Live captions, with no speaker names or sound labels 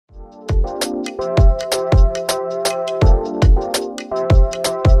Hello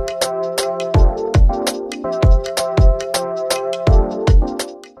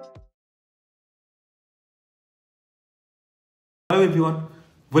everyone,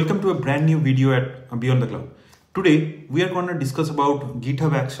 welcome to a brand new video at Beyond the Cloud. Today we are going to discuss about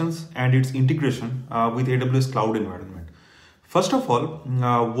GitHub Actions and its integration with AWS Cloud environment. First of all,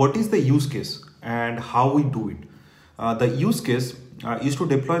 what is the use case and how we do it? The use case is to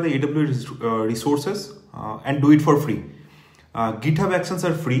deploy the AWS resources and do it for free. GitHub Actions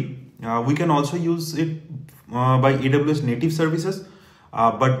are free. We can also use it by AWS native services,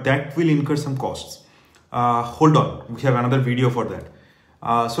 but that will incur some costs. Hold on, we have another video for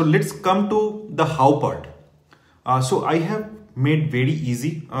that. So let's come to the how part. So I have made very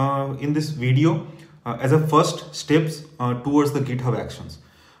easy in this video as a first steps towards the GitHub Actions.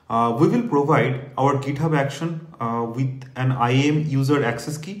 We will provide our GitHub action with an IAM user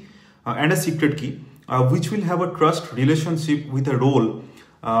access key and a secret key, which will have a trust relationship with a role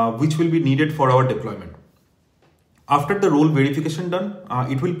which will be needed for our deployment. After the role verification done,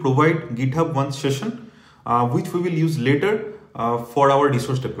 it will provide GitHub one session which we will use later for our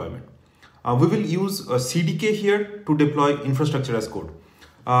resource deployment. We will use a CDK here to deploy infrastructure as code.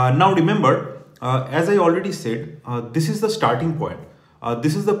 Now remember, as I already said, this is the starting point.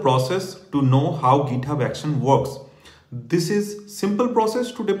 This is the process to know how GitHub Action works. This is simple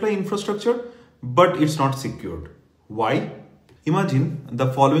process to deploy infrastructure, but it's not secured. Why? Imagine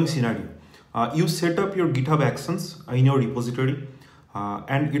the following scenario. You set up your GitHub Actions in your repository.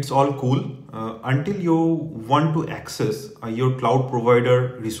 And it's all cool until you want to access your cloud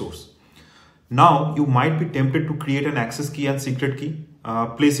provider resource. Now you might be tempted to create an access key and secret key,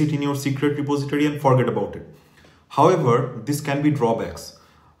 place it in your secret repository and forget about it. However, this can be drawbacks.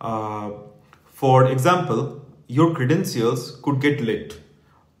 For example, your credentials could get leaked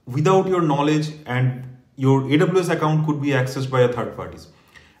without your knowledge and your AWS account could be accessed by a third parties.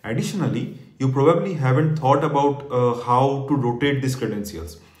 Additionally, you probably haven't thought about how to rotate these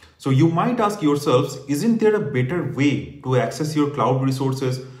credentials. So you might ask yourselves, isn't there a better way to access your cloud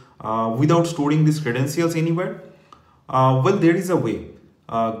resources without storing these credentials anywhere? Well, there is a way.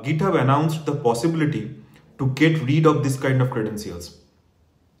 GitHub announced the possibility to get rid of this kind of credentials.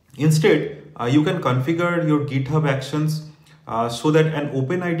 Instead, you can configure your GitHub Actions so that an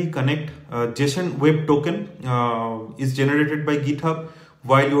OpenID Connect JSON Web Token is generated by GitHub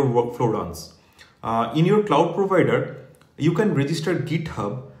while your workflow runs. In your cloud provider, you can register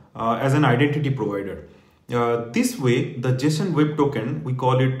GitHub as an identity provider. This way, the JSON Web Token, we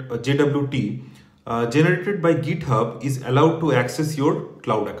call it JWT, generated by GitHub is allowed to access your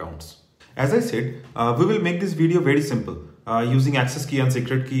cloud accounts. As I said, we will make this video very simple using access key and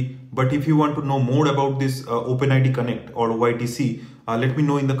secret key. But if you want to know more about this OpenID Connect or OIDC, let me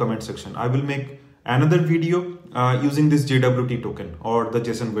know in the comment section. I will make another video using this JWT token or the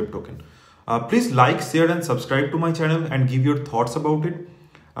JSON Web Token. Please like, share and subscribe to my channel and give your thoughts about it.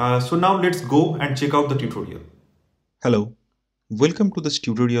 So now let's go and check out the tutorial. Hello, welcome to this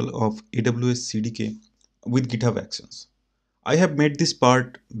tutorial of AWS CDK with GitHub Actions. I have made this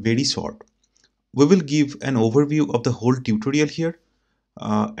part very short. We will give an overview of the whole tutorial here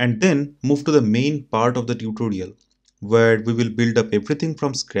and then move to the main part of the tutorial where we will build up everything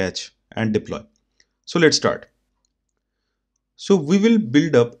from scratch and deploy. So let's start. So we will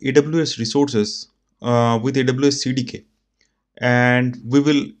build up AWS resources with AWS CDK and we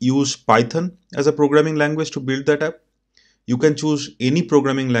will use Python as a programming language to build that app. You can choose any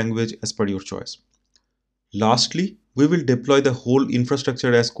programming language as per your choice. Lastly, we will deploy the whole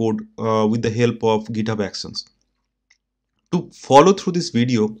infrastructure as code with the help of GitHub Actions. To follow through this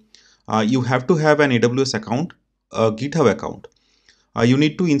video, you have to have an AWS account, a GitHub account. You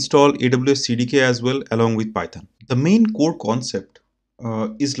need to install AWS CDK as well along with Python. The main core concept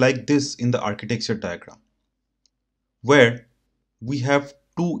is like this in the architecture diagram, where we have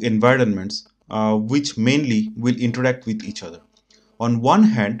two environments which mainly will interact with each other. On one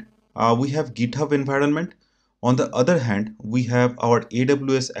hand, we have GitHub environment. On the other hand, we have our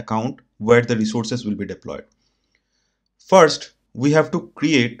AWS account where the resources will be deployed. First, we have to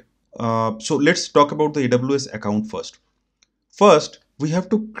create, so let's talk about the AWS account first. First, we have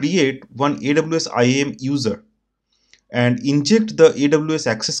to create one AWS IAM user and inject the AWS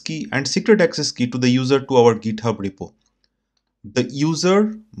access key and secret access key to the user to our GitHub repo. The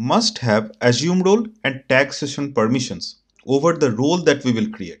user must have assume role and tag session permissions over the role that we will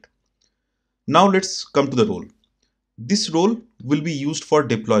create. Now let's come to the role. This role will be used for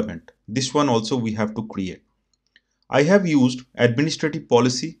deployment. This one also we have to create. I have used administrative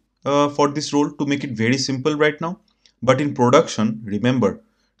policy for this role to make it very simple right now. But in production, remember,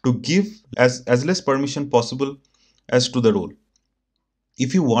 to give as less permission possible as to the role.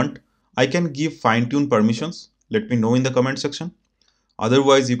 If you want, I can give fine-tune permissions. Let me know in the comment section.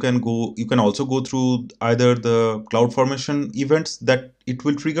 Otherwise, you can also go through either the CloudFormation events that it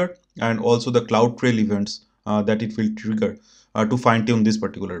will trigger and also the CloudTrail events that it will trigger to fine-tune this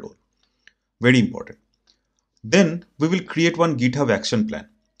particular role. Very important. Then we will create one GitHub action plan.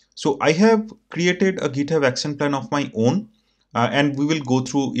 So I have created a GitHub action plan of my own, and we will go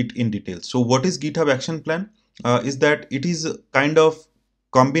through it in detail. So what is GitHub action plan? Is that it is a kind of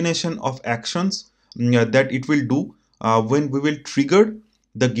combination of actions that it will do when we will trigger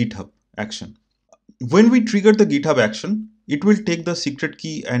the GitHub action. When we trigger the GitHub action, it will take the secret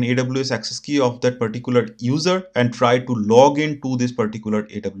key and AWS access key of that particular user and try to log into this particular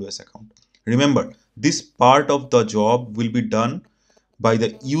AWS account. Remember, this part of the job will be done by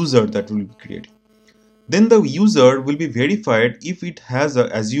the user that will be created. Then the user will be verified if it has a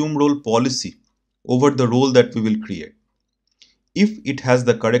assume role policy over the role that we will create. If it has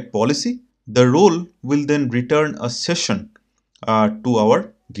the correct policy, the role will then return a session to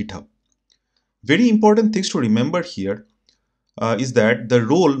our GitHub. Very important things to remember here is that the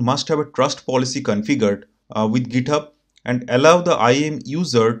role must have a trust policy configured with GitHub and allow the IAM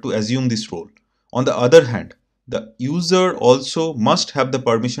user to assume this role. On the other hand, the user also must have the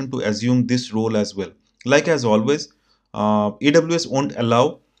permission to assume this role as well. Like as always, AWS won't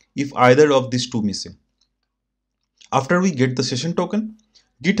allow if either of these two missing. After we get the session token,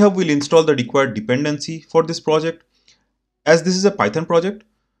 GitHub will install the required dependency for this project. As this is a Python project,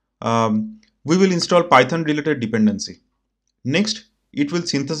 we will install Python related dependency. Next, it will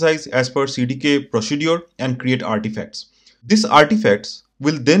synthesize as per CDK procedure and create artifacts. These artifacts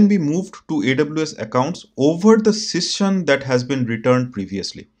will then be moved to AWS accounts over the session that has been returned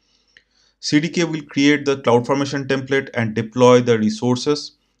previously. CDK will create the CloudFormation template and deploy the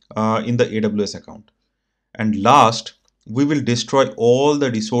resources in the AWS account. And last, we will destroy all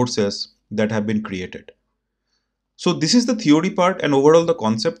the resources that have been created. So this is the theory part and overall the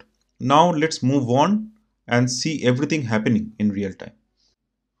concept. Now let's move on and see everything happening in real time.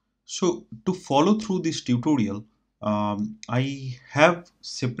 So to follow through this tutorial, I have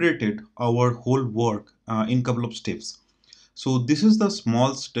separated our whole work in couple of steps. So this is the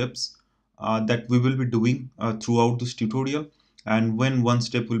small steps that we will be doing throughout this tutorial. And when one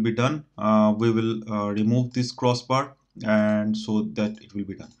step will be done, we will remove this crossbar and so that it will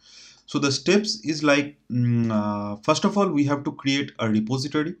be done. So the steps is like, first of all, we have to create a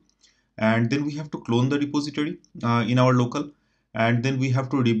repository, and then we have to clone the repository in our local, and then we have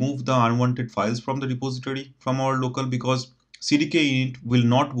to remove the unwanted files from the repository from our local, because CDK init will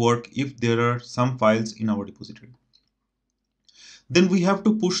not work if there are some files in our repository. Then we have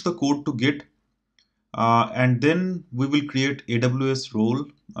to push the code to Git, and then we will create AWS role,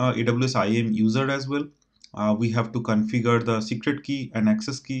 AWS IAM user as well. We have to configure the secret key and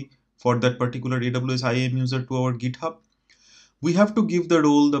access key for that particular AWS IAM user to our GitHub. We have to give the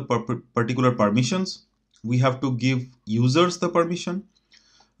role the particular permissions. We have to give users the permission.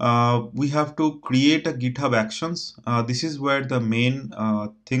 We have to create a GitHub Actions. This is where the main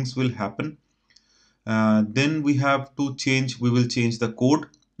things will happen. Then we have to we will change the code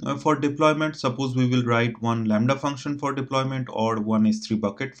for deployment. Suppose we will write one Lambda function for deployment or one S3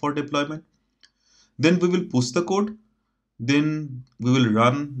 bucket for deployment. Then we will push the code. Then we will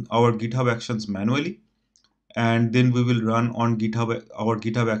run our GitHub Actions manually. And then we will run on GitHub our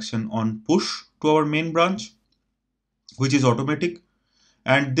GitHub action on push to our main branch, which is automatic.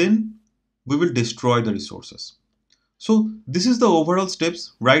 And then we will destroy the resources. So this is the overall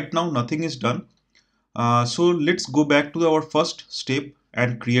steps. Right now, nothing is done. So let's go back to our first step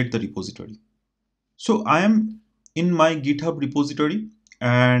and create the repository. So I am in my GitHub repository,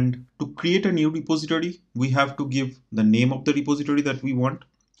 and to create a new repository, we have to give the name of the repository that we want.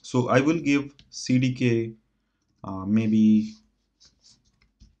 So I will give CDK maybe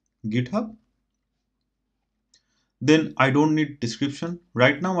GitHub. Then I don't need description.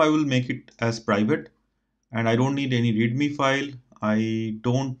 Right now I will make it as private, and I don't need any readme file. I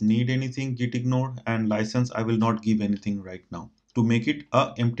don't need anything git ignore, and license I will not give anything right now to make it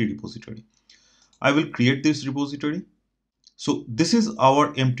a empty repository. I will create this repository. So this is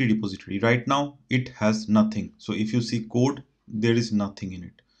our empty repository. Right now it has nothing. So if you see code, there is nothing in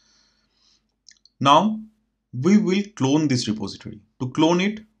it. Now we will clone this repository. To clone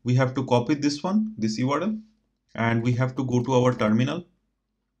it, we have to copy this URL, and we have to go to our terminal,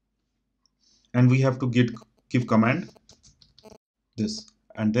 and we have to give command this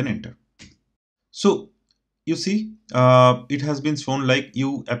and then enter. So you see it has been shown like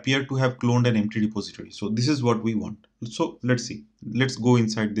you appear to have cloned an empty repository. So this is what we want. So let's see. Let's go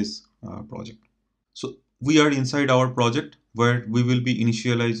inside this project. So we are inside our project where we will be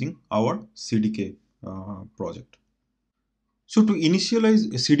initializing our CDK project. So to initialize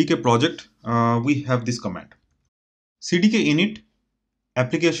a CDK project, we have this command. CDK init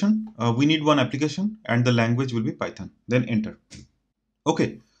application, we need one application and the language will be Python, then enter.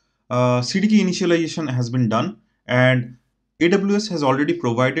 Okay, CDK initialization has been done and AWS has already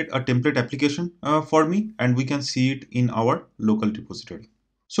provided a template application for me, and we can see it in our local repository.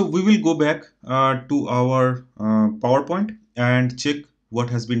 So we will go back to our PowerPoint and check what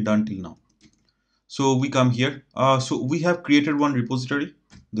has been done till now. So we come here. So we have created one repository.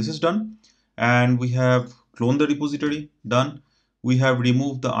 This is done. And we have cloned the repository. Done. We have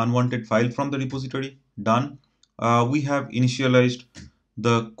removed the unwanted file from the repository. Done. We have initialized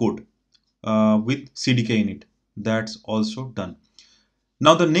the code with CDK init. That's also done.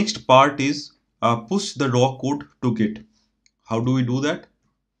 Now the next part is push the raw code to Git. How do we do that?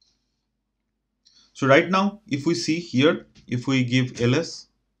 So right now, if we see here, if we give ls,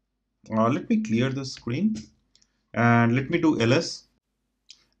 let me clear the screen and let me do ls,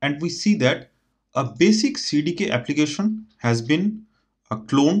 and we see that a basic CDK application has been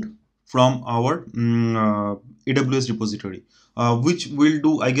cloned from our AWS repository, which will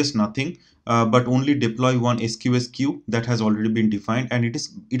do, I guess, nothing, but only deploy one SQS queue that has already been defined, and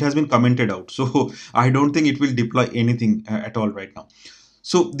it has been commented out. So I don't think it will deploy anything at all right now.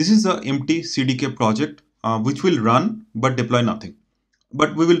 So this is the empty CDK project which will run but deploy nothing.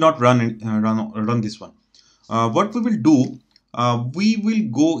 But we will not run this one. What we will do, we will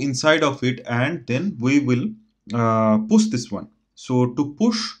go inside of it and then we will push this one. So to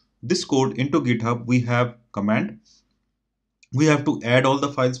push this code into GitHub, we have command. We have to add all the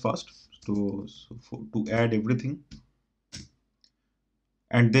files first. To add everything,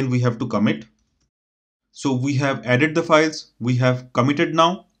 and then we have to commit. So we have added the files, we have committed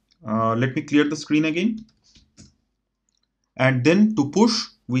now. Let me clear the screen again. And then to push,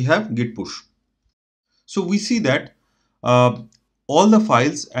 we have git push. So we see that all the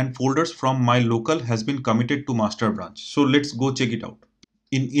files and folders from my local has been committed to master branch. So let's go check it out.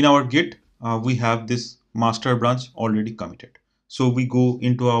 In our git, we have this master branch already committed. So we go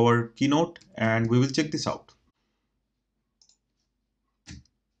into our keynote and we will check this out.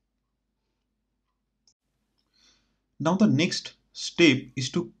 Now the next step is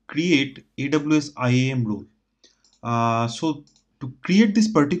to create AWS IAM role. So to create this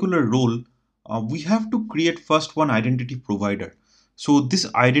particular role, we have to create first one identity provider. So this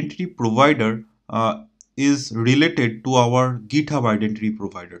identity provider is related to our GitHub identity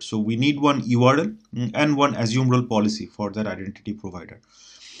provider. So we need one URL and one assume role policy for that identity provider.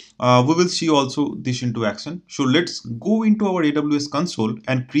 We will see also this into action. So let's go into our AWS console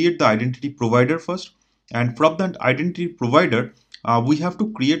and create the identity provider first. And from that identity provider, we have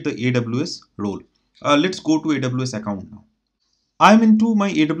to create the AWS role. Let's go to AWS account now. I'm into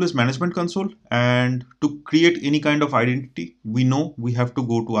my AWS management console, and to create any kind of identity, we know we have to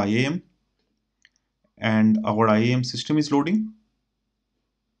go to IAM, and our IAM system is loading.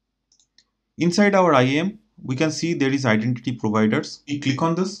 Inside our IAM, we can see there is identity providers. We click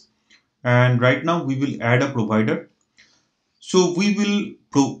on this, and right now we will add a provider. So we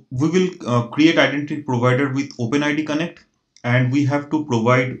will create identity provider with OpenID Connect, and we have to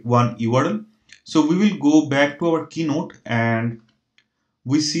provide one URL. So we will go back to our keynote and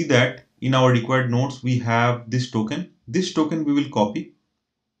we see that in our required nodes we have this token. This token we will copy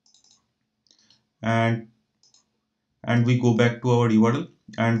and we go back to our URL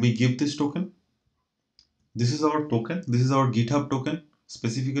and we give this token. This is our token. This is our GitHub token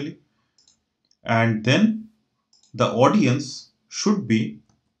specifically. And then the audience should be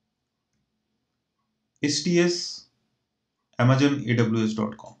sts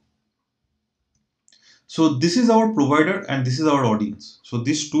amazonaws.com. So this is our provider and this is our audience. So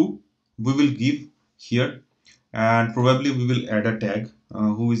these two we will give here, and probably we will add a tag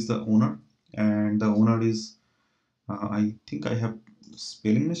who is the owner, and the owner is I think I have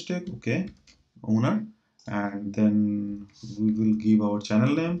spelling mistake. Okay, owner, and then we will give our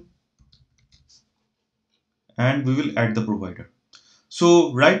channel name and we will add the provider.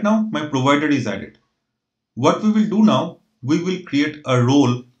 So right now my provider is added. What we will do now, we will create a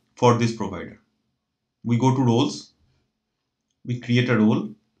role for this provider. We go to roles, we create a role,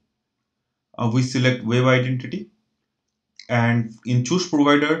 we select web identity, and in choose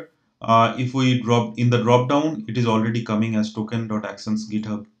provider, if we drop in the drop down, it is already coming as token.actions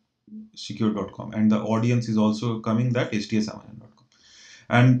github secure.com, and the audience is also coming that sts.amazon.com,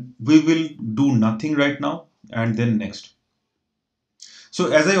 and we will do nothing right now, and then next.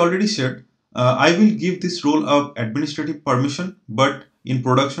 So as I already shared, I will give this role of administrative permission, but in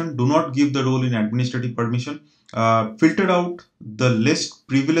production, do not give the role in administrative permission. Filter out the least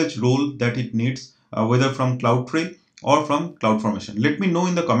privileged role that it needs, whether from CloudTrail or from CloudFormation. Let me know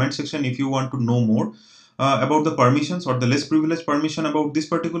in the comment section if you want to know more about the permissions or the less privileged permission about this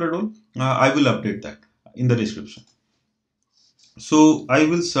particular role. I will update that in the description. So I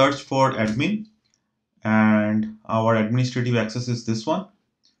will search for admin, and our administrative access is this one,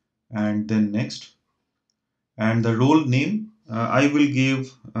 and then next. And the role name, I will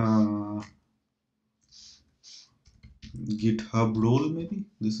give GitHub role, maybe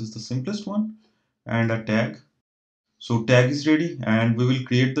this is the simplest one, and a tag. So tag is ready, and we will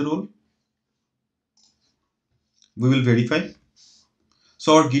create the role. We will verify.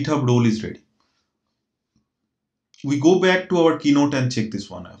 So our GitHub role is ready. We go back to our keynote and check this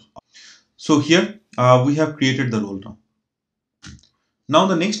one out. So here we have created the role now. Now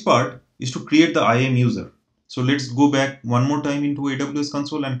the next part is to create the IAM user. So let's go back one more time into AWS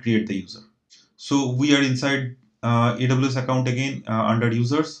console and create the user. So we are inside AWS account again, under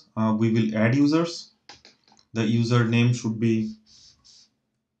users. We will add users. The username should be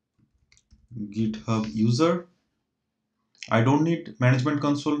GitHub user. I don't need management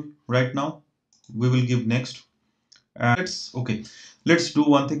console right now. We will give next. And let's do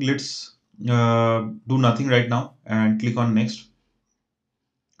one thing. Let's do nothing right now and click on next.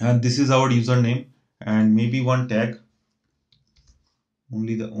 And this is our username, and maybe one tag,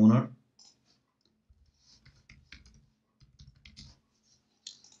 only the owner.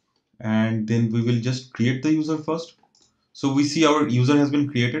 And then we will just create the user first. So we see our user has been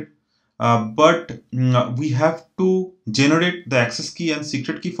created, but we have to generate the access key and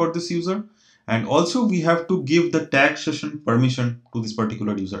secret key for this user, and also we have to give the tag session permission to this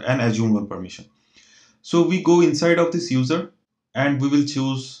particular user and assume one permission. So we go inside of this user and we will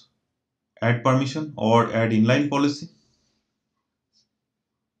choose add permission or add inline policy.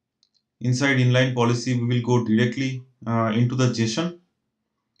 Inside inline policy, we will go directly into the JSON,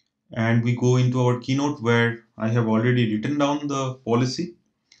 and we go into our keynote where I have already written down the policy.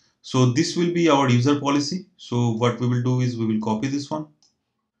 So this will be our user policy. So what we will do is we will copy this one.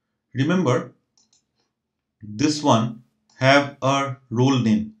 Remember, this one have a role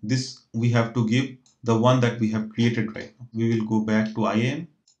name. This we have to give the one that we have created right now. We will go back to IAM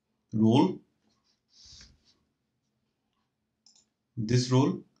role, this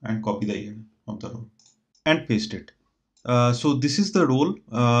role, and copy the URL of the role and paste it. So this is the role,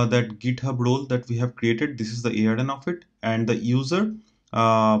 that GitHub role that we have created. This is the ARN of it, and the user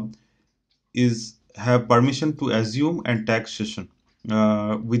is have permission to assume and tag session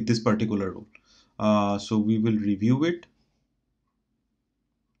with this particular role. So we will review it.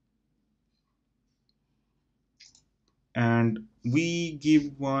 And we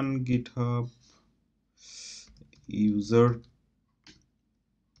give one GitHub user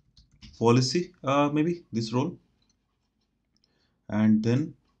policy, maybe this role, and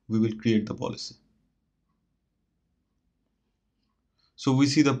then we will create the policy. So we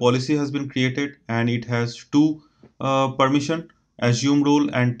see the policy has been created, and it has two permission, assume role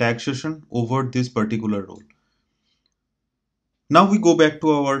and tag session over this particular role. Now we go back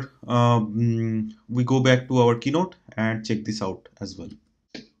to our keynote and check this out as well.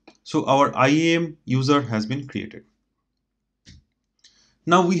 So our IAM user has been created.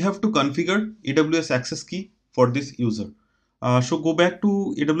 Now we have to configure AWS access key for this user. So go back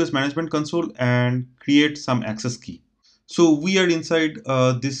to AWS Management Console and create some access key. So we are inside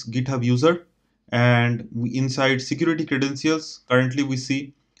this GitHub user, and inside security credentials, currently we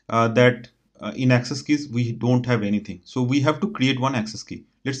see that in access keys we don't have anything. So we have to create one access key.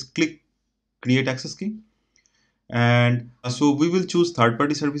 Let's click create access key. And so we will choose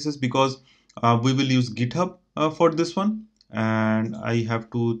third-party services because we will use GitHub for this one. And I have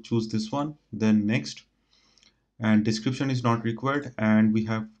to choose this one, then next. And description is not required, and we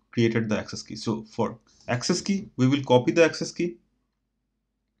have created the access key. So for access key, we will copy the access key,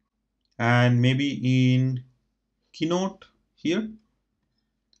 and maybe in keynote here.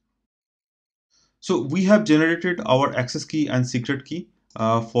 So we have generated our access key and secret key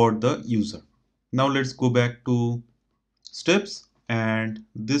for the user. Now let's go back to steps, and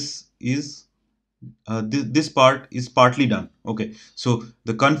this is this part is partly done. Okay, so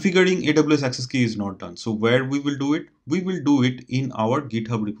the configuring AWS access key is not done. So where we will do it? We will do it in our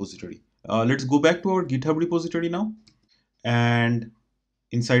GitHub repository. Let's go back to our GitHub repository now, and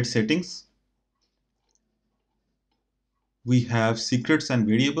inside settings, we have secrets and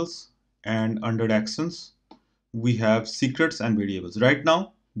variables, and under actions, we have secrets and variables. Right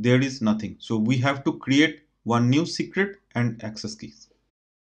now, there is nothing. So we have to create one new secret and access keys.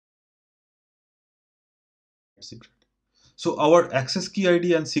 secret. So our access key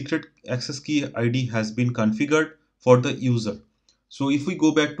ID and secret access key ID has been configured for the user. So if we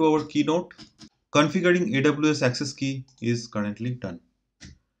go back to our keynote, configuring AWS access key is currently done.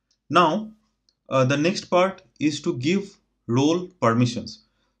 Now, the next part is to give role permissions.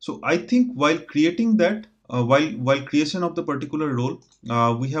 So I think while creating that, while creation of the particular role,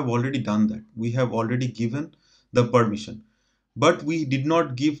 we have already done that. We have already given the permission, but we did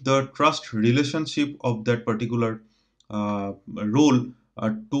not give the trust relationship of that particular role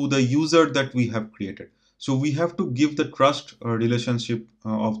to the user that we have created. So we have to give the trust relationship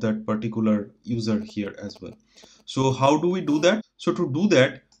of that particular user here as well. So how do we do that? So to do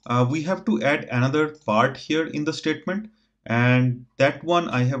that, we have to add another part here in the statement, and that one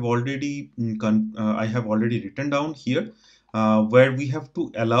I have already written down here, where we have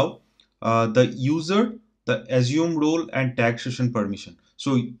to allow the user the assume role and tag session permission.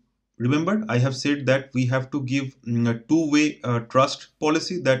 So remember, I have said that we have to give a two-way trust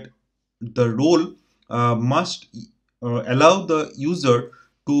policy, that the role must allow the user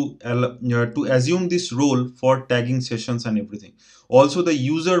to assume this role for tagging sessions and everything. Also, the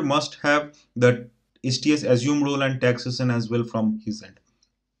user must have the STS assume role and tag session as well from his end.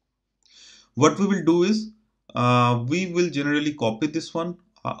 What we will do is we will generally copy this one.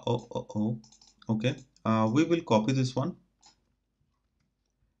 Okay. We will copy this one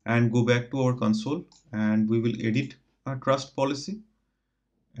and go back to our console, and we will edit a trust policy,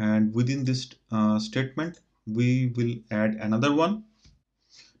 and within this statement we will add another one.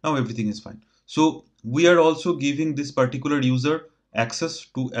 Now everything is fine. So we are also giving this particular user access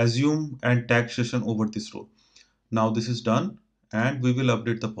to assume and tag session over this role. Now this is done, and we will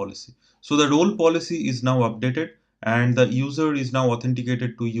update the policy. So the role policy is now updated, and the user is now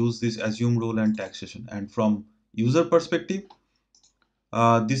authenticated to use this assume role and tag session. And from user perspective,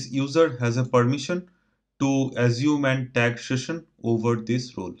 this user has a permission to assume and tag session over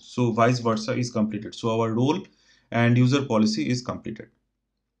this role. So vice versa is completed. So our role and user policy is completed.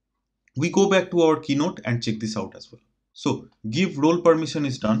 We go back to our keynote and check this out as well. So give role permission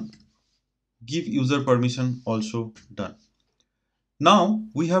is done. Give user permission also done. Now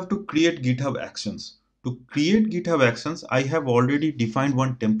we have to create GitHub Actions. To create GitHub Actions, I have already defined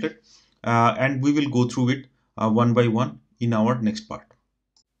one template, and we will go through it one by one in our next part.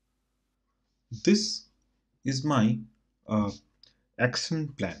 This is my action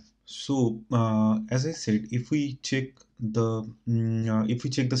plan. So as I said, if we check the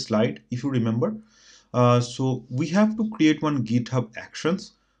slide, if you remember, so we have to create one GitHub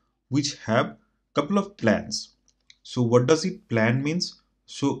Actions which have couple of plans. So what does it plan means?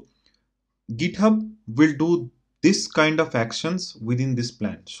 So GitHub will do this kind of actions within this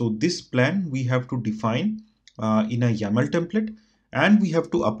plan. So this plan we have to define in a YAML template, and we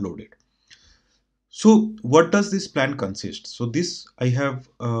have to upload it. So what does this plan consist? So this I have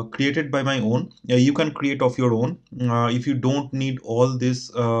created by my own. You can create of your own. If you don't need all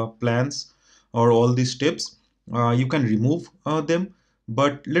these plans or all these steps, you can remove them.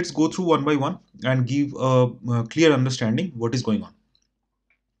 But let's go through one by one and give a clear understanding what is going on.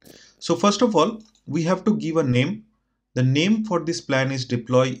 So first of all, we have to give a name. The name for this plan is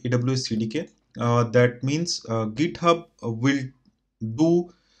deploy AWS CDK. That means GitHub will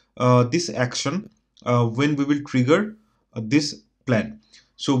do this action when we will trigger this plan.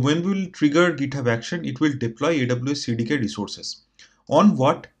 So when we will trigger GitHub action, it will deploy AWS CDK resources. On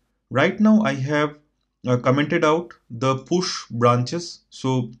what? Right now I have commented out the push branches.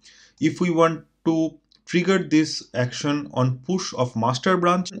 So if we want to trigger this action on push of master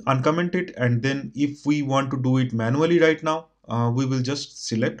branch, uncomment it, and then if we want to do it manually right now, we will just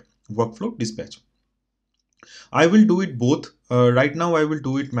select workflow dispatch. I will do it both. Right now I will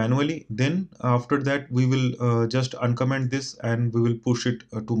do it manually. Then after that we will just uncomment this and we will push it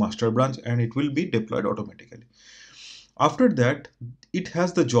to master branch, and it will be deployed automatically. After that, it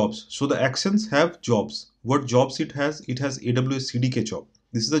has the jobs. So the actions have jobs. What jobs it has? It has AWS CDK job.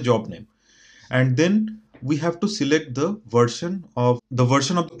 This is the job name. And then we have to select the version of the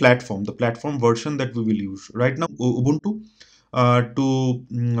platform version that we will use. Right now Ubuntu,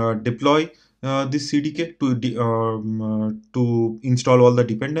 to deploy this CDK, to install all the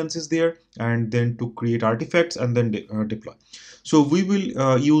dependencies there, and then to create artifacts and then deploy. So we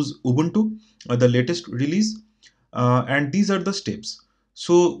will use Ubuntu, the latest release, and these are the steps.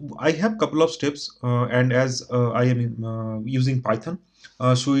 So I have couple of steps, and as I am using Python,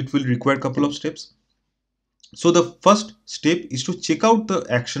 so it will require couple of steps. So the first step is to check out the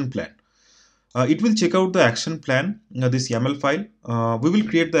action plan. It will check out the action plan, this YAML file. We will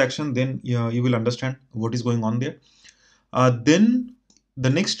create the action, then you will understand what is going on there. Then the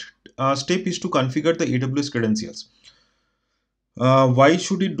next step is to configure the AWS credentials. Why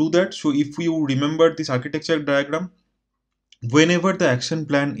should it do that? So if you remember this architecture diagram, whenever the action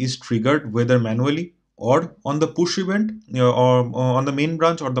plan is triggered, whether manually or on the push event, or on the main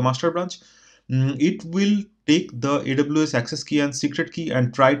branch or the master branch, it will take the AWS access key and secret key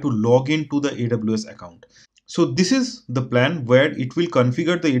and try to log into the AWS account. So this is the plan where it will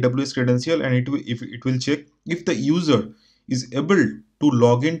configure the AWS credential, and it will check if the user is able to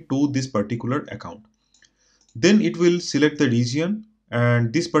log into this particular account. Then it will select the region,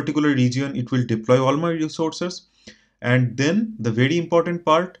 and this particular region it will deploy all my resources. And then the very important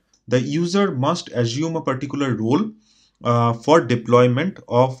part, the user must assume a particular role for deployment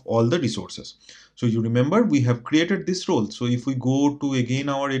of all the resources. So you remember we have created this role. So if we go to again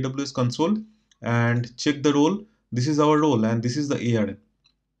our AWS console and check the role, this is our role and this is the ARN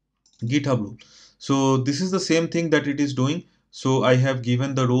GitHub role. So this is the same thing that it is doing. So I have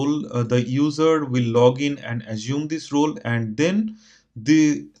given the role, the user will log in and assume this role, and then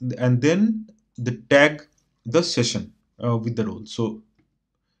the tag the session with the role. So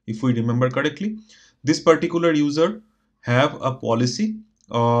if we remember correctly, this particular user have a policy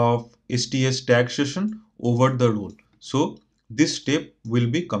of STS tag session over the role. So this step will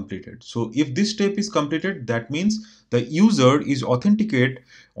be completed. So if this step is completed, that means the user is authenticated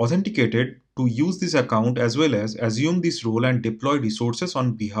to use this account as well as assume this role and deploy resources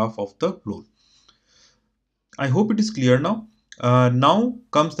on behalf of the role. I hope it is clear now. Now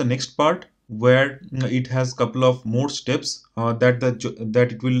comes the next part, where it has couple of more steps that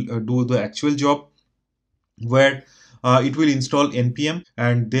it will do the actual job, where it will install npm,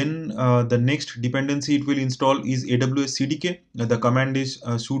 and then the next dependency it will install is AWS CDK. The command is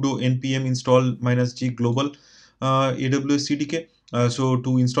sudo npm install -g global AWS CDK. So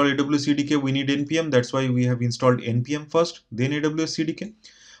to install AWS CDK we need npm. That's why we have installed npm first, then AWS CDK.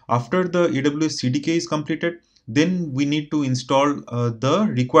 After the AWS CDK is completed, then we need to install the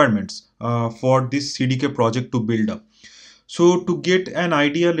requirements for this CDK project to build up. So to get an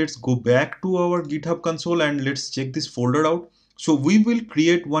idea, let's go back to our GitHub console and let's check this folder out. So we will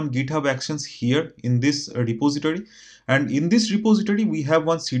create one GitHub Actions here in this repository, and in this repository we have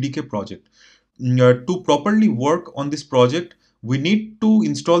one CDK project. To properly work on this project, we need to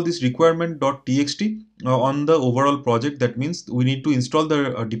install this requirement.txt on the overall project. That means we need to install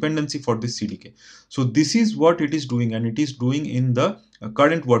the dependency for this CDK. So this is what it is doing, and it is doing in the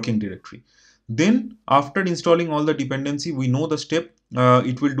current working directory. Then after installing all the dependency, we know the step.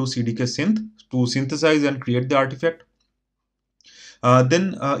 It will do CDK synth to synthesize and create the artifact.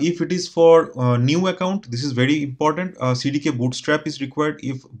 Then if it is for new account, this is very important. CDK bootstrap is required.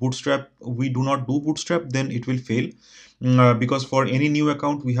 If we do not do bootstrap, then it will fail, because for any new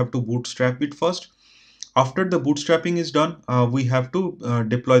account we have to bootstrap it first. After the bootstrapping is done, we have to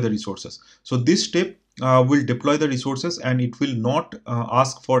deploy the resources. So this step will deploy the resources, and it will not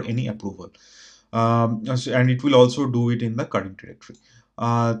ask for any approval, and it will also do it in the current directory.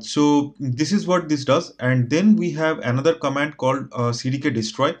 So this is what this does. And then we have another command called CDK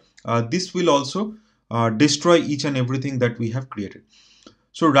destroy. This will also destroy each and everything that we have created.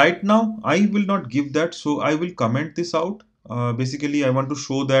 So right now I will not give that, so I will comment this out. Basically I want to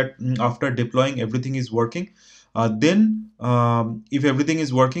show that after deploying everything is working. Then if everything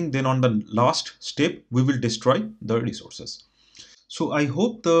is working, then on the last step we will destroy the resources. So I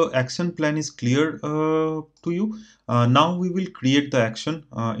hope the action plan is clear to you. Now we will create the action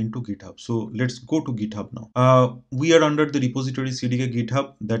into GitHub. So let's go to GitHub now. We are under the repository CDK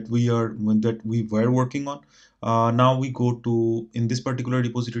GitHub that we were working on. Now we go to, in this particular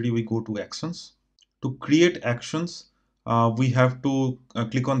repository, we go to actions. To create actions, we have to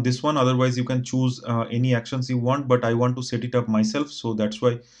click on this one. Otherwise you can choose any actions you want, but I want to set it up myself. So that's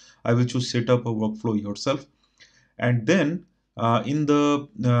why I will choose set up a workflow yourself. And then in the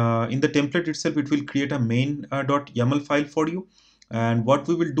template itself, it will create a main.yaml file for you. And what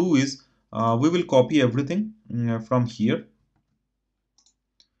we will do is we will copy everything from here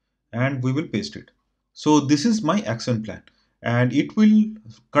and we will paste it. So this is my action plan, and it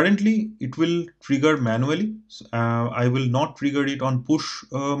will trigger manually. I will not trigger it on push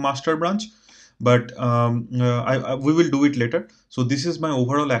master branch, but we will do it later. So this is my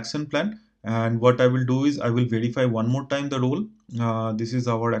overall action plan. And what I will do is I will verify one more time the role. This is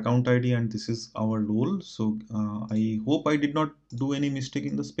our account ID and this is our role. So I hope I did not do any mistake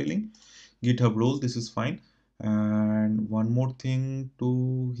in the spelling. GitHub role, this is fine. And one more thing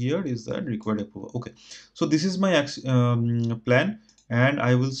to here is that required approval. Okay, so this is my plan, and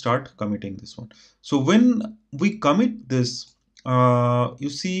I will start committing this one. So when we commit this, you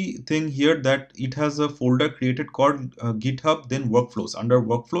see thing here that it has a folder created called GitHub, then workflows. Under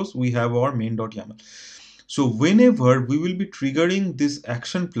workflows, we have our main.yaml. So whenever we will be triggering this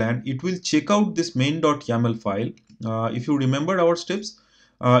action plan, it will check out this main.yaml file. If you remember our steps,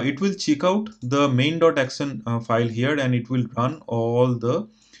 it will check out the main.action file here, and it will run all the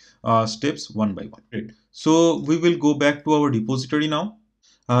steps one by one. Great. So we will go back to our repository now.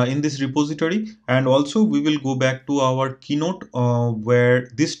 In this repository, and also we will go back to our keynote where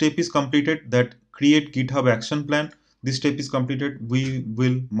this step is completed, that create GitHub action plan. This step is completed. We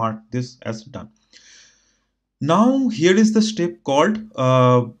will mark this as done. Now here is the step called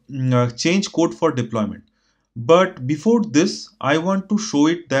change code for deployment. But before this, I want to show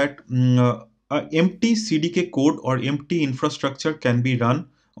it that empty CDK code or empty infrastructure can be run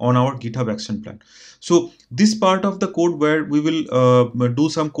on our GitHub action plan. So this part of the code where we will do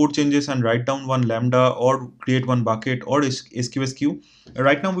some code changes and write down one lambda or create one bucket or SQS queue.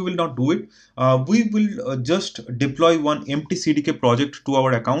 Right now we will not do it. We will just deploy one empty CDK project to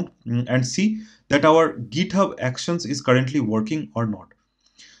our account and see that our GitHub Actions is currently working or not.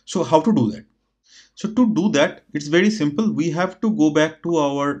 So how to do that? So to do that, it's very simple. We have to go back to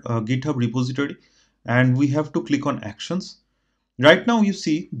our GitHub repository and we have to click on Actions. Right now you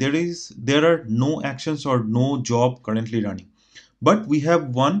see there are no actions or no job currently running, but we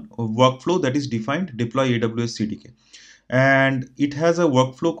have one workflow that is defined, deploy AWS CDK, and it has a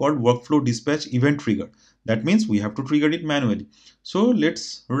workflow called workflow dispatch event trigger. That means we have to trigger it manually. So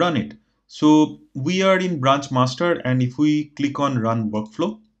let's run it. So we are in branch master, and if we click on run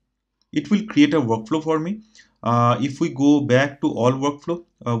workflow, it will create a workflow for me. If we go back to all workflow,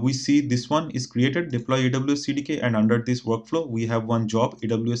 we see this one is created, deploy AWS CDK, and under this workflow we have one job,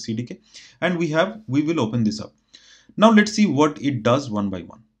 AWS CDK, and we will open this up. Now let's see what it does one by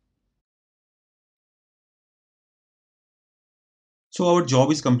one. So our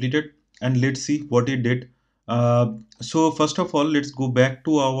job is completed, and let's see what it did. So first of all, let's go back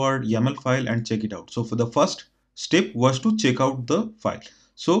to our YAML file and check it out. So for the first step was to check out the file.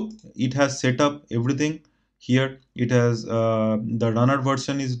 So it has set up everything here. It has the runner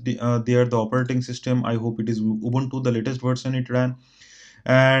version is there, the operating system. I hope it is Ubuntu, the latest version it ran.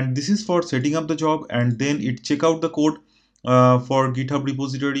 And this is for setting up the job, and then it check out the code for GitHub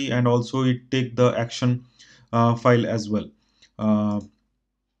repository, and also it take the action file as well.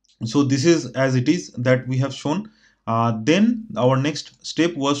 So this is as it is that we have shown. Then our next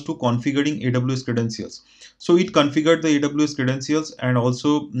step was to configuring AWS credentials. So it configured the AWS credentials, and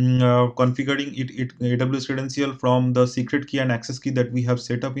also configuring it AWS credential from the secret key and access key that we have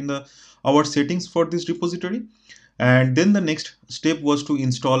set up in our settings for this repository. And then the next step was to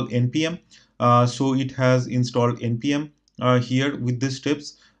install npm. So it has installed npm here with these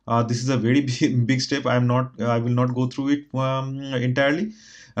steps. This is a very big step. I will not go through it entirely.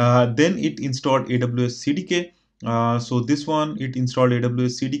 Then it installed AWS CDK. So this one, it installed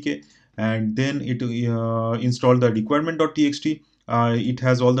AWS CDK, and then it installed the requirement.txt. It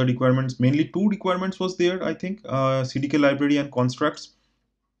has all the requirements. Mainly two requirements was there, I think, CDK library and constructs.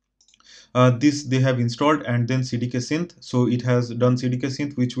 This they have installed, and then CDK synth. So it has done CDK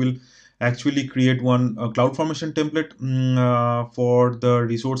synth, which will actually create one CloudFormation template for the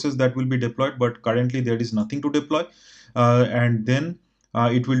resources that will be deployed, but currently there is nothing to deploy. And then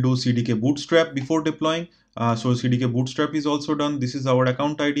it will do CDK bootstrap before deploying. So CDK bootstrap is also done. This is our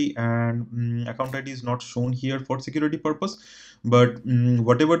account ID, and account ID is not shown here for security purpose, but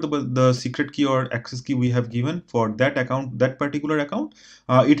whatever the secret key or access key we have given for that account, that particular account,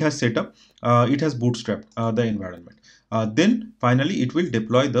 it has set up. It has bootstrapped the environment. Then finally it will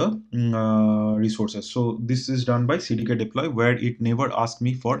deploy the resources. So this is done by CDK deploy, where it never asks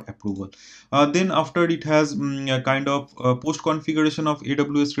me for approval. Then after it has a kind of post configuration of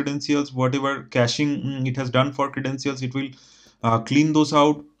AWS credentials, whatever caching it has done for credentials, it will clean those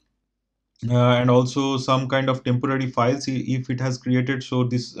out. And also some kind of temporary files if it has created. So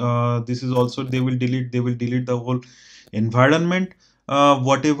this is also they will delete the whole environment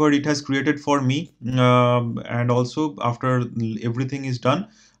whatever it has created for me. And also after everything is done,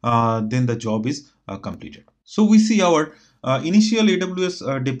 then the job is completed. So we see our initial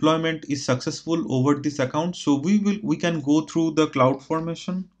AWS deployment is successful over this account. So we can go through the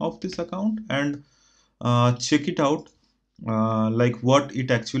CloudFormation of this account and check it out, like what it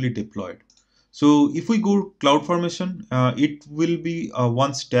actually deployed. So if we go CloudFormation, it will be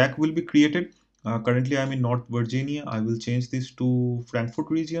one stack will be created. Currently I'm in North Virginia. I will change this to Frankfurt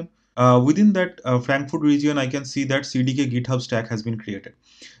region. Within that Frankfurt region, I can see that CDK GitHub stack has been created,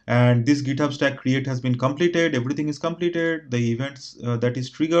 and this GitHub stack create has been completed. Everything is completed. The events that is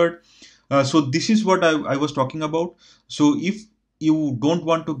triggered. So this is what I was talking about. So if you don't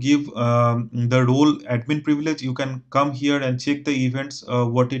want to give the role admin privilege, you can come here and check the events,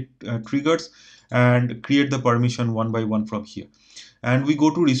 what it triggers, and create the permission one by one from here. And we go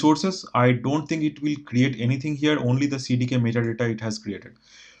to resources. I don't think it will create anything here, only the CDK metadata it has created.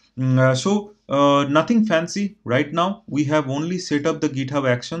 Nothing fancy right now. We have only set up the GitHub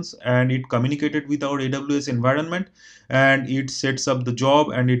Actions, and it communicated with our AWS environment, and it sets up the job,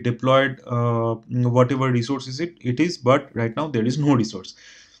 and it deployed whatever resources it is, but right now there is no resource.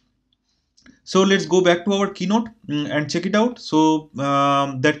 So let's go back to our keynote and check it out. So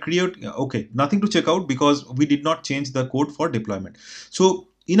that create, okay, nothing to check out because we did not change the code for deployment. So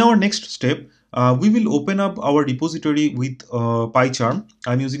in our next step, we will open up our repository with PyCharm.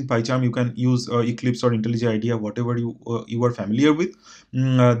 I'm using PyCharm. You can use Eclipse or IntelliJ IDEA, whatever you are familiar with.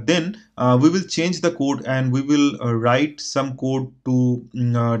 Then we will change the code, and we will write some code to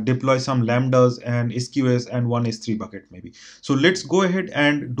deploy some lambdas and SQS and one S3 bucket maybe. So let's go ahead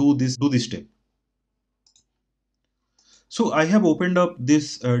and do this step. So I have opened up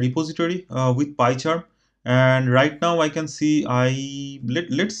this repository with PyCharm, and right now I can see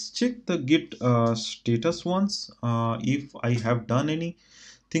let's check the Git status once, if I have done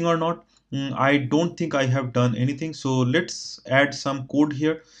anything or not. I don't think I have done anything, so let's add some code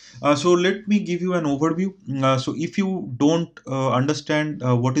here. So let me give you an overview. So if you don't understand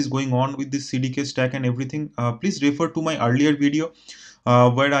what is going on with this CDK stack and everything, please refer to my earlier video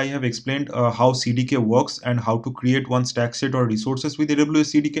where I have explained how CDK works and how to create one stack set or resources with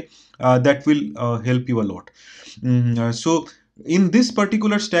AWS CDK. That will help you a lot. So in this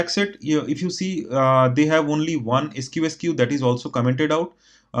particular stack set, if you see, they have only one SQS queue that is also commented out,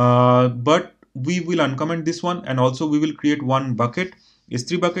 but we will uncomment this one, and also we will create one bucket,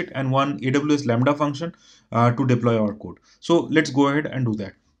 S3 bucket, and one AWS Lambda function to deploy our code. So let's go ahead and do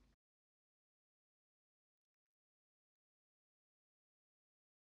that.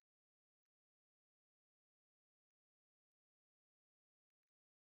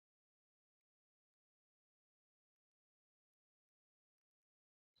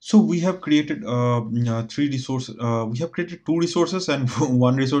 So we have created three resources. We have created two resources, and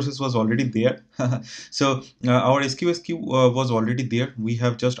one resources was already there. So our SQS queue was already there. We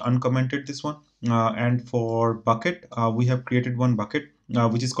have just uncommented this one. And for bucket, we have created one bucket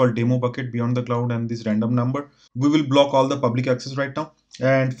which is called demo bucket beyond the cloud and this random number. We will block all the public access right now.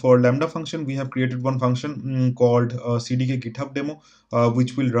 And for lambda function, we have created one function called CDK GitHub demo,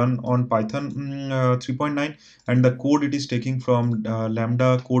 which will run on Python 3.9, and the code it is taking from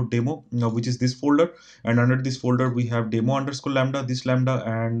lambda code demo, which is this folder. And under this folder we have demo underscore lambda, this lambda,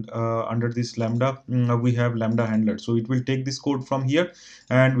 and under this lambda we have lambda handler. So it will take this code from here,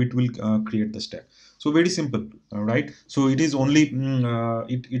 and it will create the stack. So very simple, right? So it is only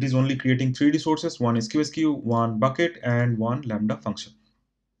it is only creating three resources: one SQS queue, one bucket, and one lambda function.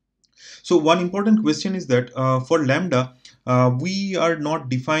 So one important question is that for lambda, we are not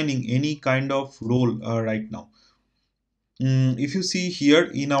defining any kind of role right now. If you see here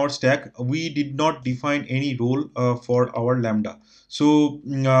in our stack, we did not define any role for our lambda. So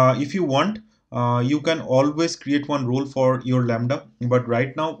if you want, you can always create one role for your lambda, but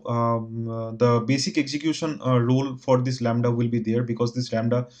right now the basic execution role for this lambda will be there, because this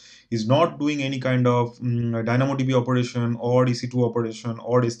lambda is not doing any kind of DynamoDB operation or EC2 operation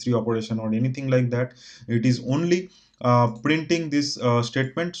or S3 operation or anything like that. It is only printing this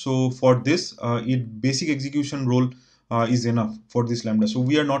statement. So for this, basic execution role is enough for this lambda. So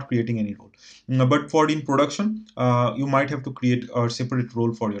we are not creating any role. But for in production, you might have to create a separate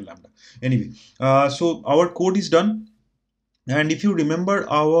role for your lambda. Anyway, so our code is done. And if you remember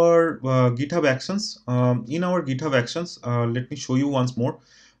our GitHub Actions, in our GitHub Actions, let me show you once more.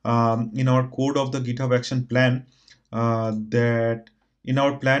 In our code of the GitHub Action plan, that in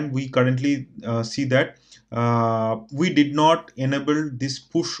our plan we currently see that we did not enable this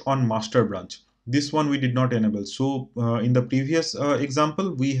push on master branch. This one we did not enable. So in the previous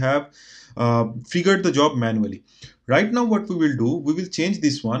example, we have triggered the job manually. Right now what we will do, we will change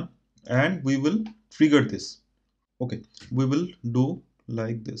this one and we will trigger this. Okay, we will do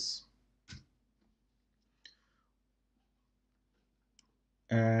like this.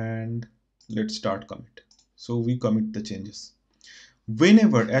 And let's start commit. So we commit the changes.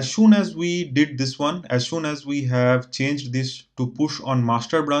 Whenever, as soon as we did this one, as soon as we have changed this to push on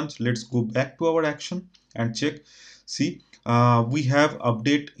master branch, let's go back to our action and check. See, we have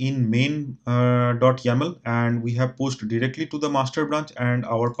update in main.yaml, and we have pushed directly to the master branch, and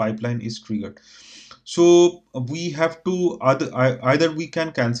our pipeline is triggered. So we have to either we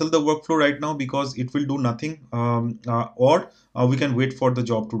can cancel the workflow right now because it will do nothing, or we can wait for the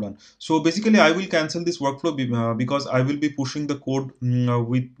job to run. So basically I will cancel this workflow because I will be pushing the code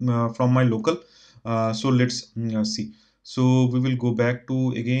with from my local. So let's see. So we will go back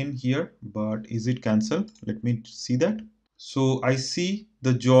to again here, but is it cancelled? Let me see that. So I see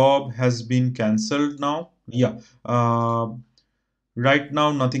the job has been cancelled now. Yeah, right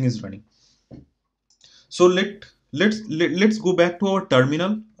now nothing is running. So let's go back to our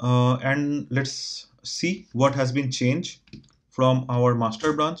terminal and let's see what has been changed from our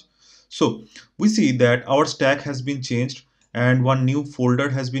master branch. So we see that our stack has been changed and one new folder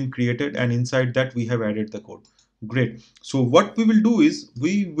has been created, and inside that we have added the code. Great. So what we will do is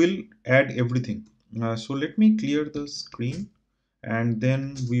we will add everything. So let me clear the screen, and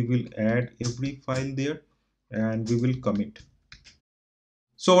then we will add every file there and we will commit.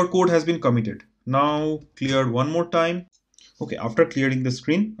 So our code has been committed. Now clear one more time. Okay, after clearing the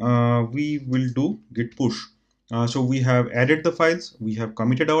screen, we will do git push. So we have added the files, we have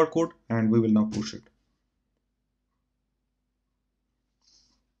committed our code, and we will now push it.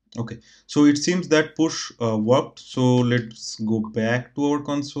 Okay, so it seems that push worked. So let's go back to our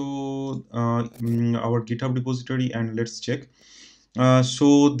console, our GitHub repository, and let's check.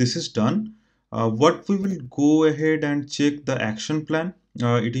 So this is done. What we will go ahead and check the action plan.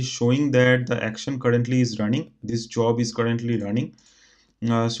 It is showing that the action currently is running. This job is currently running.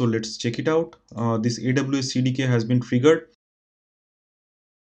 So let's check it out. This AWS CDK has been triggered.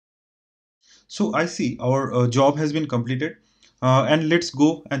 So I see our job has been completed. And let's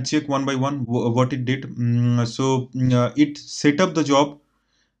go and check one by one what it did. It set up the job,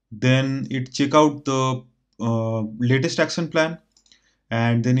 then it check out the latest action plan,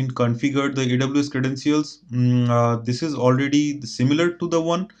 and then it configured the AWS credentials. This is already similar to the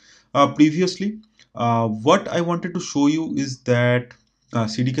one previously. What I wanted to show you is that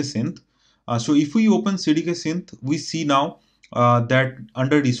CDK synth. So if we open CDK synth, we see now that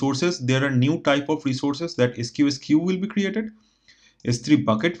under resources there are new type of resources, that SQS queue will be created, S3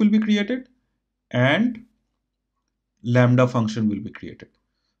 bucket will be created, and Lambda function will be created.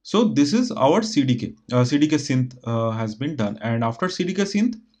 So this is our CDK. CDK synth has been done, and after CDK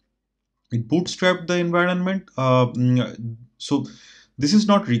synth, it bootstrapped the environment. So this is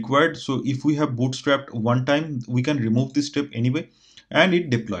not required. So if we have bootstrapped one time, we can remove this step anyway, and it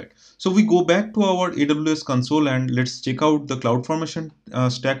deployed. So we go back to our AWS console and let's check out the CloudFormation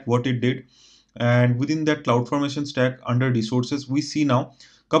stack, what it did. And within that CloudFormation stack, under resources, we see now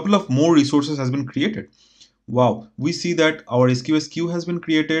couple of more resources has been created. Wow, we see that our SQS queue has been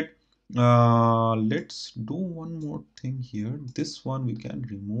created. Let's do one more thing here. This one we can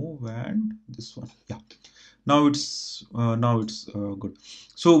remove, and this one, yeah. Now it's good.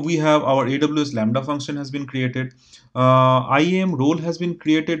 So we have our AWS Lambda function has been created. IAM role has been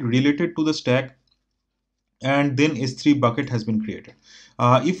created related to the stack, and then S3 bucket has been created.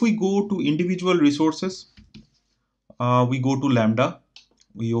 If we go to individual resources, we go to Lambda.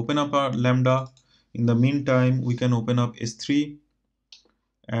 We open up our Lambda. In the meantime, we can open up S3,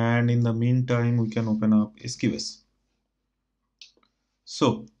 and in the meantime, we can open up SQS.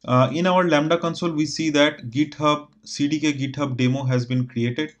 So in our Lambda console, we see that GitHub CDK GitHub demo has been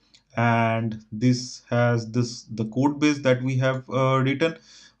created, and this has the code base that we have written.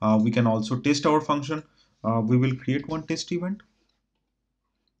 We can also test our function. We will create one test event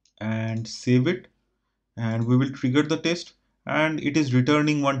and save it, and we will trigger the test, and it is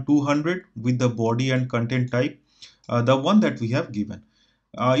returning 200 with the body and content type, the one that we have given.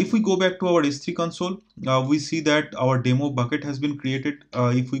 If we go back to our S3 console, we see that our demo bucket has been created.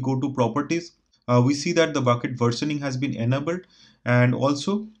 If we go to properties, we see that the bucket versioning has been enabled, and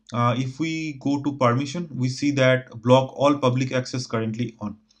also if we go to permission, we see that block all public access currently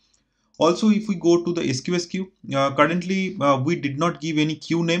on. Also, if we go to the SQS queue, currently we did not give any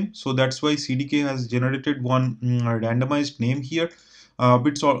queue name, so that's why CDK has generated one randomized name here.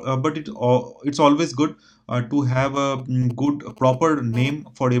 It's always good to have a good proper name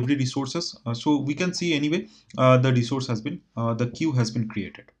for every resources. So we can see anyway the resource has been the queue has been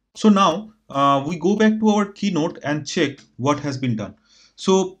created. So now we go back to our keynote and check what has been done.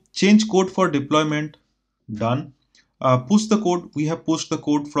 So change code for deployment done. Push the code. We have pushed the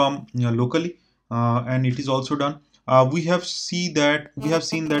code from locally, and it is also done. We have seen that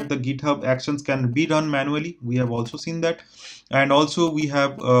the GitHub Actions can be run manually. We have also seen that, and also we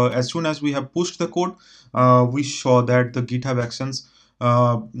have as soon as we have pushed the code, we saw that the GitHub Actions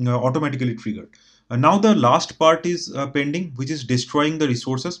automatically triggered. Now the last part is pending, which is destroying the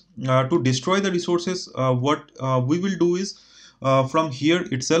resources. To destroy the resources, what we will do is from here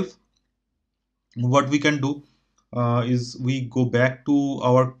itself, what we can do is we go back to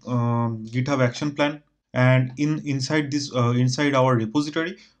our GitHub action plan, and inside our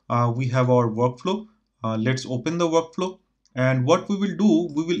repository we have our workflow. Let's open the workflow, and what we will do,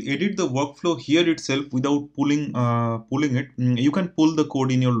 we will edit the workflow here itself without pulling it. You can pull the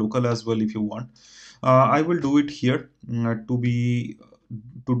code in your local as well if you want. I will do it here to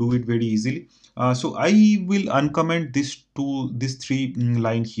do it very easily. So I will uncomment this three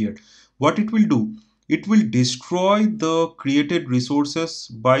line here. What it will do, it will destroy the created resources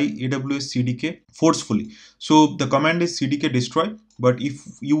by AWS CDK forcefully. So the command is CDK destroy, but if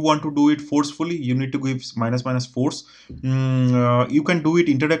you want to do it forcefully, you need to give minus force. You can do it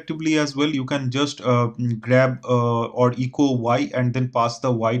interactively as well. You can just grab or echo y and then pass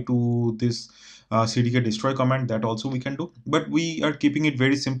the y to this CDK destroy command. That also we can do, but we are keeping it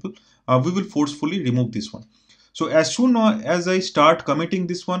very simple. We will forcefully remove this one. So as soon as I start committing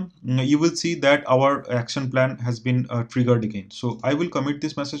this one, you will see that our action plan has been triggered again. So I will commit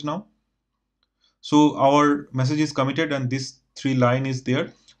this message now. So our message is committed and this three line is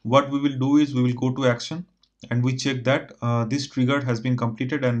there. What we will do is we will go to action and we check that this trigger has been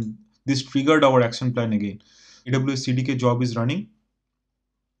completed, and this triggered our action plan again. AWS CDK job is running.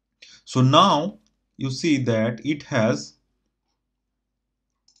 So now you see that it has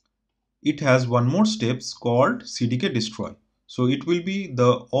one more steps called CDK destroy. So it will be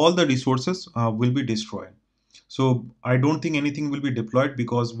all the resources will be destroyed. So I don't think anything will be deployed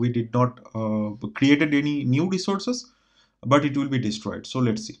because we did not created any new resources, but it will be destroyed. So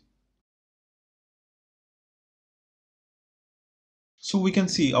let's see. So we can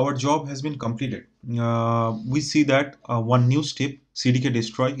see our job has been completed. We see that one new step, CDK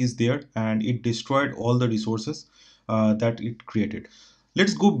destroy, is there, and it destroyed all the resources that it created.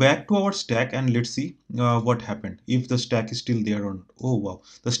 Let's go back to our stack and let's see what happened. If the stack is still there or not. Oh wow,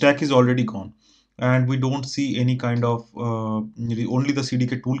 the stack is already gone, and we don't see any kind of only the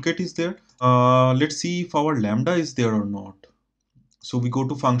CDK toolkit is there. Let's see if our lambda is there or not. So we go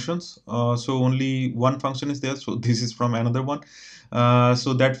to functions. So only one function is there. So this is from another one.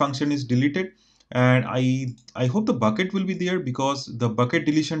 So that function is deleted, and I hope the bucket will be there because the bucket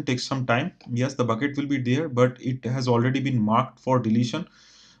deletion takes some time. Yes, the bucket will be there, but it has already been marked for deletion.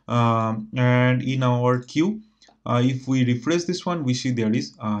 And in our queue, if we refresh this one, we see there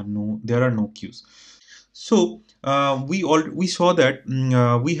are no queues. So we saw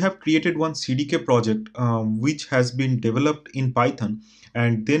that we have created one CDK project which has been developed in Python,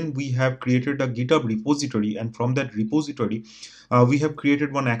 and then we have created a GitHub repository, and from that repository we have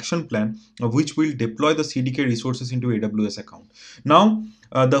created one action plan which will deploy the CDK resources into AWS account. Now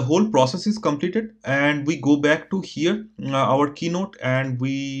the whole process is completed, and we go back to here our keynote, and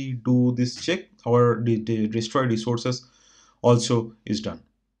we do this check. Our destroy resources also is done.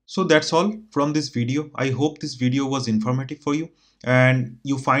 So that's all from this video. I hope this video was informative for you and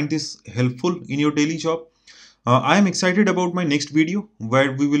you find this helpful in your daily job. I am excited about my next video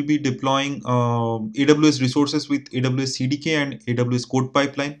where we will be deploying AWS resources with AWS CDK and AWS code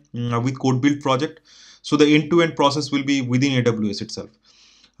pipeline with code build project. So the end-to-end process will be within AWS itself.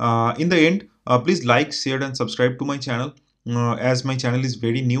 In the end, please like, share and subscribe to my channel. As my channel is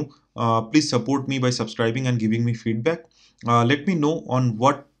very new, please support me by subscribing and giving me feedback. Let me know on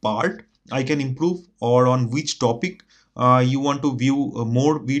what part I can improve or on which topic you want to view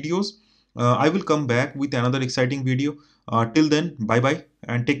more videos. I will come back with another exciting video. Till then, bye bye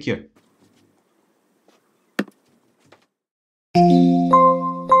and take care.